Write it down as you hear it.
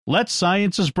Let's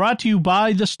Science is brought to you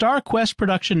by the StarQuest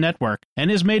Production Network and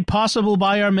is made possible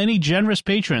by our many generous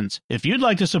patrons. If you'd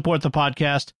like to support the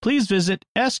podcast, please visit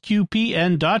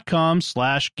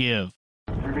sqpn.com/give.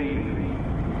 3, 2,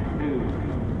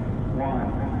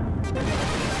 1.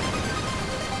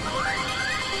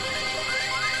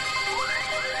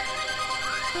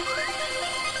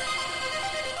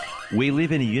 We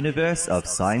live in a universe of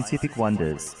scientific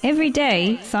wonders. Every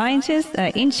day, scientists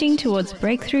are inching towards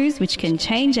breakthroughs which can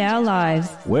change our lives.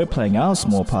 We're playing our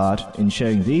small part in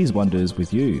sharing these wonders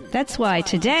with you. That's why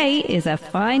today is a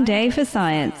fine day for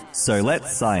science. So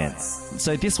let's science.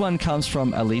 So this one comes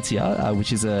from Aletheia,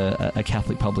 which is a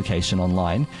Catholic publication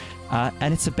online,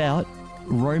 and it's about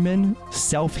Roman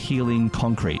self-healing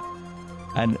concrete.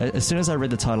 And as soon as I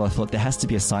read the title, I thought there has to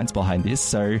be a science behind this.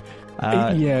 So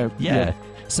yeah.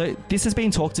 So this has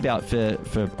been talked about for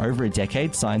over a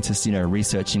decade. Scientists,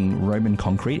 researching Roman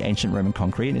concrete, ancient Roman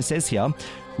concrete. And it says here,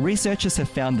 researchers have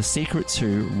found the secret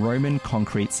to Roman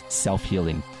concrete's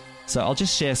self-healing. So I'll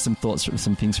just share some thoughts from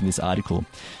some things from this article.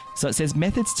 So it says,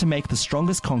 methods to make the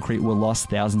strongest concrete were lost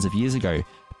thousands of years ago,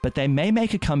 but they may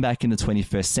make a comeback in the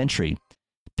 21st century.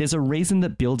 There's a reason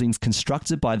that buildings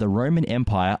constructed by the Roman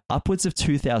Empire upwards of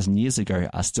 2,000 years ago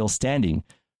are still standing.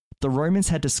 The Romans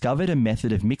had discovered a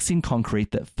method of mixing concrete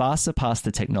that far surpassed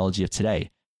the technology of today,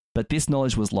 but this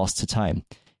knowledge was lost to time.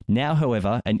 Now,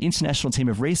 however, an international team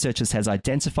of researchers has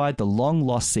identified the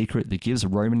long-lost secret that gives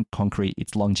Roman concrete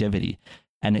its longevity,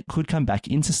 and it could come back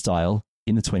into style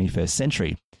in the 21st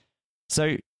century.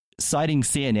 So, citing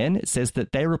CNN, it says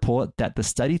that they report that the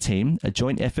study team, a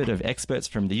joint effort of experts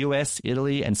from the US,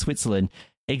 Italy, and Switzerland,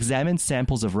 examined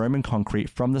samples of Roman concrete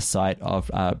from the site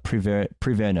of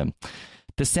Privernum.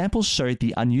 The samples showed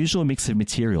the unusual mix of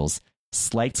materials,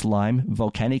 slaked lime,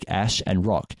 volcanic ash, and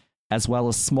rock, as well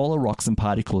as smaller rocks and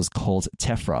particles called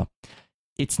tephra.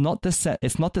 It's not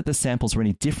that the samples were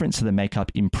any different to the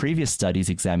makeup in previous studies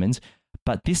examined,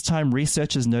 but this time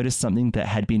researchers noticed something that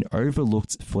had been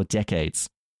overlooked for decades.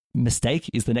 Mistake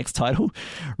is the next title.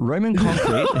 Roman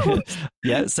concrete.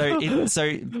 Yeah.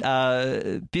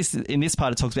 In this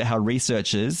part, it talks about how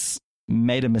researchers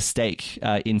made a mistake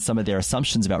in some of their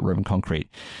assumptions about Roman concrete.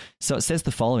 So it says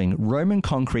the following: Roman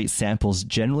concrete samples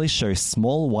generally show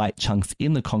small white chunks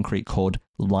in the concrete called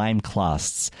lime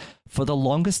clasts. For the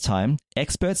longest time,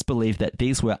 experts believed that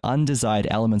these were undesired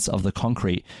elements of the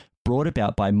concrete brought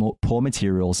about by poor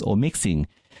materials or mixing.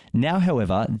 Now,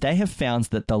 however, they have found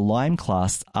that the lime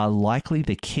clasts are likely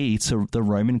the key to the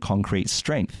Roman concrete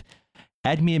strength.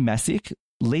 Admir Masic,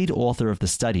 lead author of the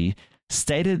study,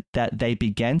 stated that they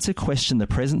began to question the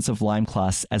presence of lime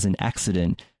clasts as an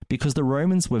accident because the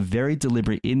Romans were very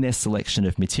deliberate in their selection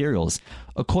of materials.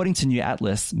 According to New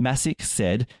Atlas, Masic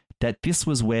said that this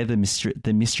was where the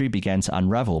mystery began to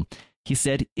unravel. He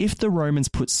said, if the Romans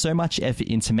put so much effort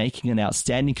into making an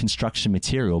outstanding construction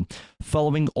material,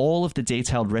 following all of the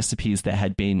detailed recipes that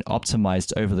had been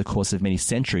optimized over the course of many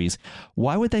centuries,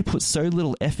 why would they put so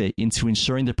little effort into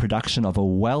ensuring the production of a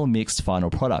well-mixed final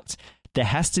product? There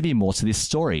has to be more to this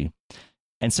story.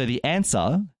 And so the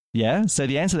answer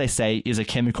they say is a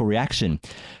chemical reaction.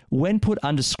 When put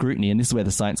under scrutiny, and this is where the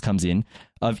science comes in,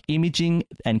 of imaging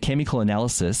and chemical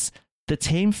analysis, the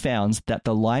team found that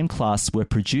the lime clasts were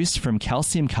produced from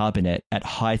calcium carbonate at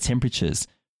high temperatures.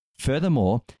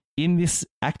 Furthermore, in this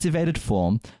activated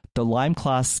form, the lime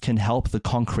clasts can help the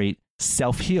concrete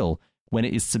self-heal when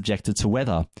it is subjected to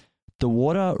weather. The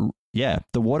water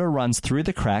runs through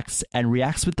the cracks and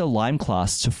reacts with the lime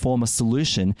clasts to form a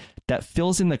solution that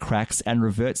fills in the cracks and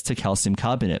reverts to calcium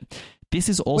carbonate. This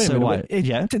is also why...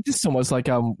 This is almost like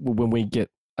when we get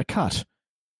a cut,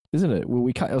 isn't it? When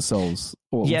we cut ourselves,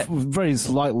 very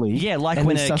slightly. Yeah, like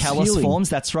when a callus forms,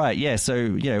 that's right. Yeah, so,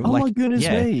 my goodness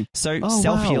me. So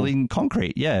self-healing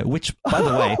concrete, which, by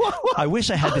the way, I wish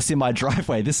I had this in my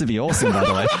driveway. This would be awesome, by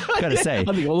the way. Gotta say. I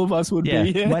think all of us would be.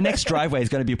 Yeah. My next driveway is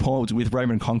going to be poured with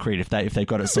Roman concrete if they've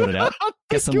got it sorted out.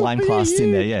 Get some lime clasts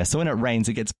in there, So when it rains,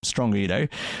 it gets stronger,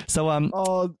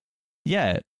 So,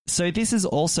 So this is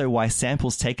also why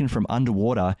samples taken from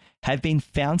underwater have been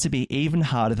found to be even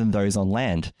harder than those on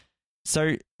land.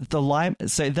 So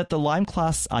that the lime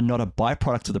clasts are not a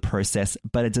byproduct of the process,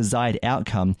 but a desired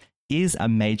outcome, is a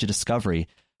major discovery.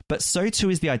 But so too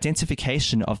is the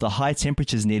identification of the high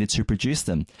temperatures needed to produce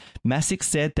them. Masic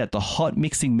said that the hot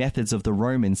mixing methods of the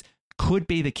Romans could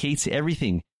be the key to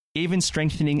everything, even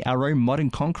strengthening our own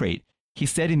modern concrete. He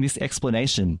said in this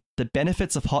explanation, the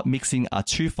benefits of hot mixing are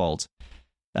twofold.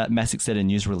 Masic said in a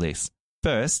news release.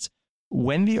 First,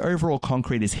 when the overall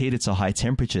concrete is heated to high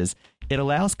temperatures, it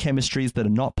allows chemistries that are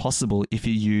not possible if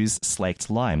you use slaked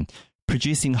lime.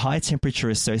 producing high temperature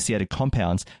associated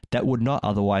compounds that would not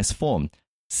otherwise form.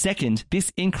 Second,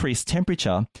 this increased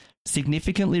temperature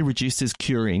significantly reduces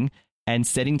curing and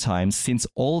setting times since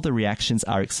all the reactions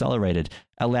are accelerated,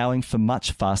 allowing for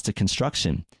much faster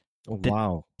construction.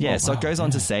 Wow. So it goes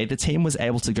on to say the team was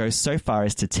able to go so far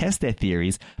as to test their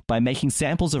theories by making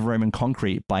samples of Roman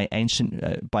concrete by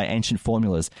ancient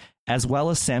formulas, as well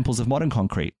as samples of modern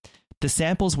concrete. The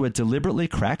samples were deliberately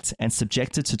cracked and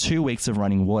subjected to 2 weeks of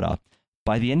running water.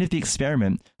 By the end of the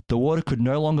experiment, the water could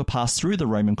no longer pass through the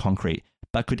Roman concrete,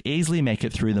 but could easily make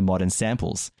it through the modern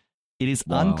samples. It is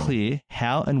unclear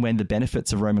how and when the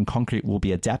benefits of Roman concrete will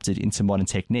be adapted into modern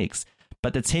techniques,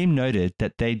 but the team noted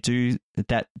that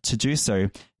to do so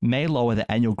may lower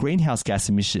the annual greenhouse gas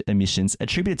emissions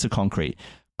attributed to concrete.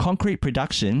 Concrete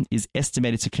production is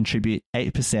estimated to contribute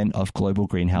 8% of global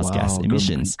greenhouse gas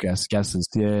emissions. Gases,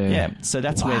 yeah. So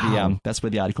that's where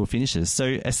the article finishes. So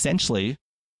essentially,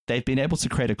 they've been able to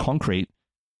create a concrete.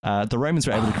 The Romans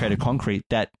were able to create a concrete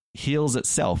that heals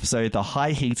itself. So the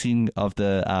high heating of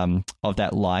that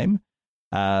lime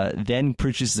then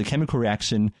produces a chemical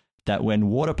reaction that when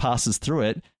water passes through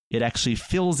it, it actually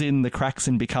fills in the cracks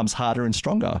and becomes harder and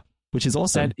stronger, which is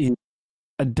awesome.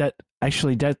 That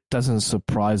doesn't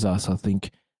surprise us, I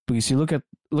think, because you look at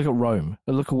Rome,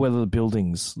 look at where the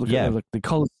buildings, look at the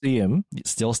Colosseum, it's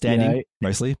still standing,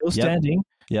 mostly. Still standing.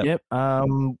 Yep.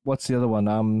 What's the other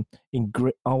one?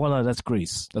 That's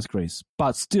Greece. That's Greece.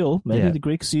 But still, maybe the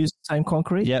Greeks used the same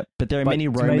concrete. Yep. But there are many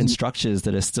Roman structures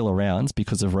that are still around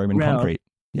because of Roman concrete.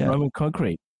 Yeah. Roman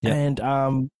concrete. Yep.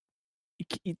 And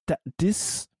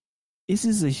this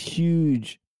is a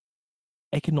huge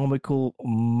economical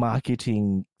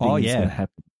marketing thing that's going to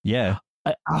happen. Yeah.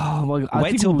 My God.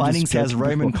 Wait till Bunnings has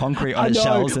Roman concrete on its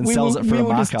shelves and sells it for a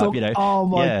markup, Oh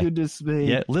my goodness me.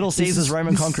 Yeah, Little Caesar's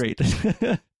Roman concrete.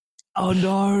 Oh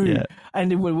no. Yeah.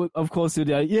 And of course,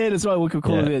 that's right, we could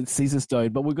call it Caesar stone,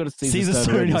 but we've got a Caesar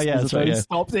stone. Oh yeah, that's right. Yeah.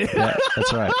 Stop there. Yeah,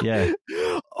 that's right. Yeah.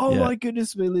 My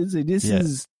goodness me, Lindsay. This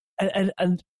is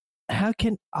and how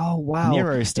can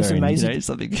Nero stone, it's amazing.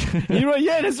 Something. Nero,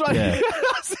 that's right. Yeah.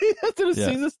 See, that's a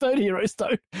Caesar stone, hero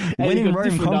stone. When in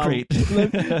Rome concrete.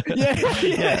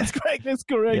 That's correct. That's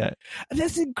correct. Yeah. And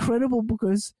that's incredible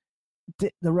because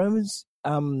the Romans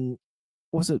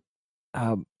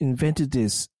invented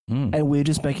this, and we're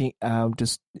just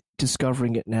just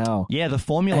discovering it now. Yeah, the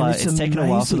formula. It's taken a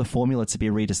while for the formula to be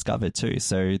rediscovered too.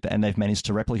 So, and they've managed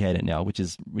to replicate it now, which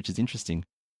is interesting.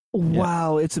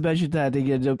 Wow, it's imagine that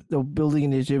they're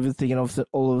building it, everything, and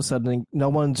all of a sudden, no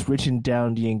one's written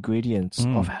down the ingredients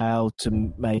of how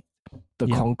to make the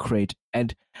concrete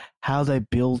and how they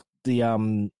built the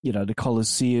the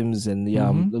Colosseums and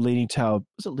the Leaning Tower.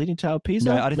 Was it Leaning Tower of Pisa?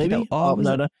 No, I don't think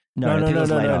that. No, I think it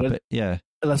was later. But yeah.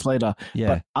 That's later. Yeah.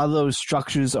 But other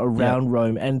structures around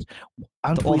Rome and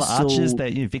all the arches,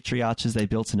 victory arches they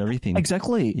built and everything.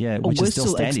 Exactly. Yeah, which is still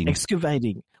standing.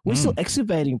 Excavating. We're still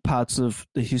excavating parts of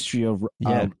the history of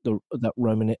that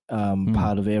Roman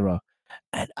part of era.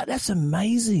 And that's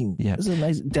amazing. Yeah. That's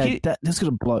amazing. That's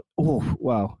going to blow. Oh,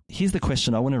 wow. Here's the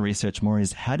question I want to research more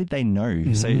is how did they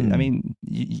know? So, I mean,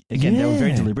 again, they were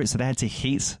very deliberate. So they had to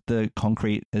heat the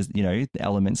concrete as, the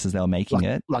elements as they were making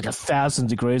it. Like 1,000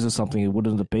 degrees or something,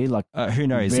 wouldn't it be? Like who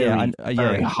knows? Very, I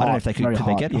don't know if they could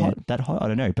they get that hot? I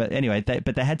don't know. But anyway,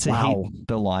 they had to heat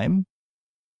the lime,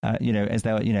 as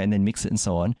they were, and then mix it and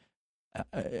so on.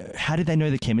 How did they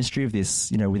know the chemistry of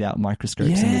this, without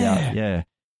microscopes and without,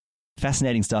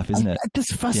 fascinating stuff, isn't it?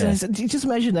 Just fascinating. Yeah. Just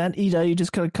imagine that. You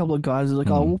just got a couple of guys who are like,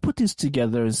 we'll put this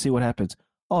together and see what happens.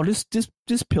 Oh, this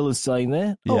pillar's staying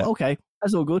there. Yeah. Oh, okay.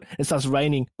 That's all good. It starts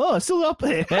raining. Oh, it's still up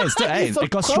there. Yeah, it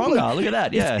got stronger. Look at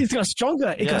that. Yeah. It's got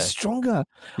stronger. It got stronger.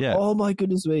 Yeah. Oh, my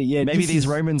goodness me. Yeah. Maybe these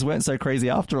Romans weren't so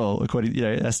crazy after all, according to,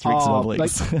 Asterix and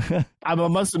Obelix. I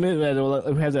must admit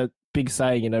that we have that big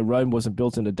saying, Rome wasn't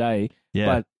built in a day. Yeah.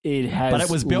 But it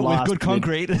was built with good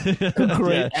concrete.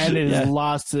 And it has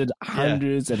lasted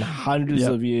hundreds and hundreds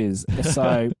of years.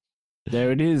 So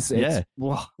there it is. It's,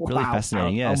 really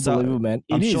fascinating. Yeah. Unbelievable, man.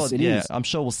 It is. I'm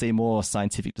sure we'll see more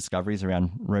scientific discoveries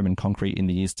around Roman concrete in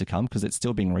the years to come because it's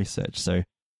still being researched. So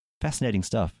fascinating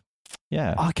stuff.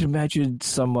 Yeah. I can imagine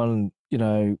someone,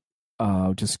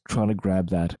 just trying to grab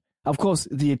that. Of course,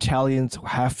 the Italians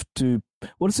have to,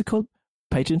 what is it called?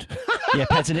 Patent?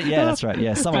 Patent it. Yeah, that's right.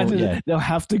 Yeah, someone. They'll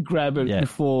have to grab it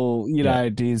before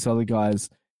these other guys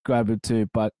grab it too.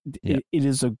 But it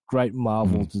is a great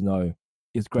marvel to know.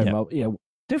 It's great marvel. Yeah,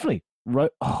 definitely.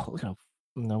 Look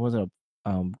at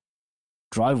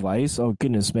driveways. Oh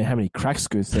goodness me, how many cracks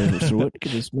go through it?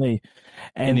 Goodness me.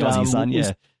 And in the Aussie sun,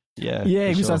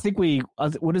 because I think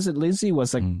what is it, Lindsay?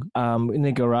 Was like in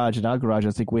the garage, in our garage,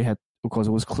 I think we had because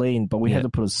it was clean, but we had to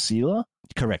put a sealer.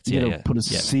 Correct. You Yeah. got to put a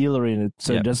sealer in it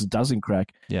so it just doesn't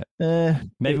crack. Yeah. it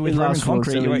Maybe with Roman lasts for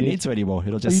concrete, you 7 won't years. need to anymore.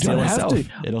 It'll just You seal don't have itself. to.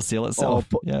 It'll seal itself.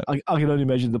 Yeah. I can only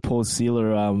imagine the poor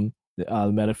sealer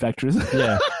manufacturers.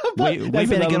 Yeah. We that's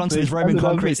better another get onto thing. this Roman That's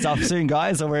another concrete thing. stuff soon,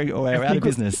 guys, or we're out of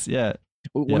business. Yeah.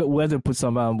 We had to put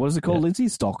some, what is it called, Lindsay?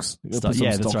 Stocks. You gotta put some Yeah,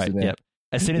 that's stocks right. in there. Yep.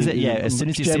 As soon as you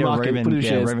Share see a market, put in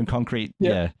shares. Roman concrete,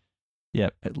 Yeah. Yeah.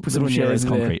 Put some Little shares Nero's in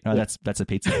there. concrete. Oh, Yeah. that's a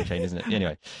pizza chain, isn't it?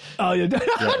 Anyway. Oh, yeah.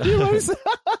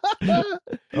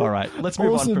 All right. Let's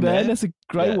move Awesome, on from man. there. That's a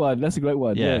great one. That's a great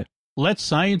one. Yeah. Yeah. Let's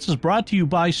Science is brought to you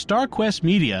by StarQuest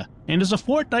Media and is a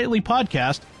fortnightly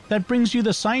podcast that brings you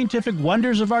the scientific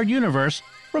wonders of our universe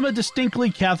from a distinctly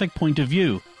Catholic point of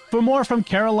view. For more from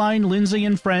Caroline, Lindsay,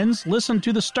 and friends, listen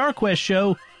to the StarQuest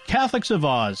show, Catholics of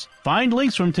Oz. Find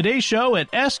links from today's show at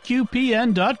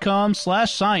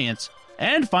sqpn.com/science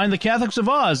and find the Catholics of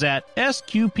Oz at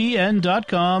sqpn.com/Oz.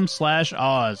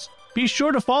 Be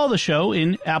sure to follow the show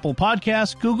in Apple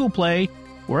Podcasts, Google Play,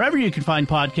 wherever you can find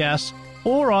podcasts,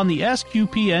 or on the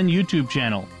SQPN YouTube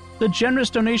channel. The generous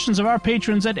donations of our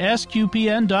patrons at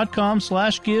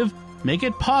sqpn.com/give make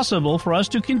it possible for us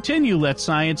to continue Let's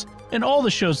Science and all the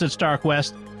shows at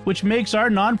StarQuest, which makes our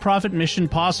nonprofit mission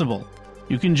possible.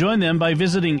 You can join them by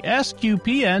visiting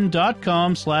sqpn.com/give.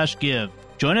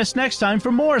 Join us next time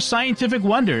for more scientific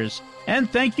wonders, and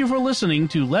thank you for listening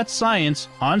to Let's Science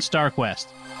on StarQuest.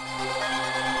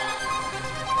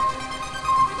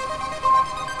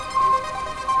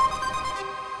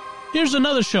 Here's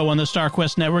another show on the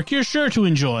StarQuest network you're sure to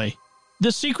enjoy.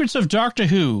 The Secrets of Doctor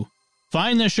Who.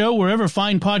 Find the show wherever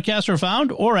fine podcasts are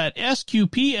found or at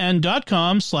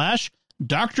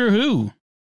sqpn.com/Doctor Who.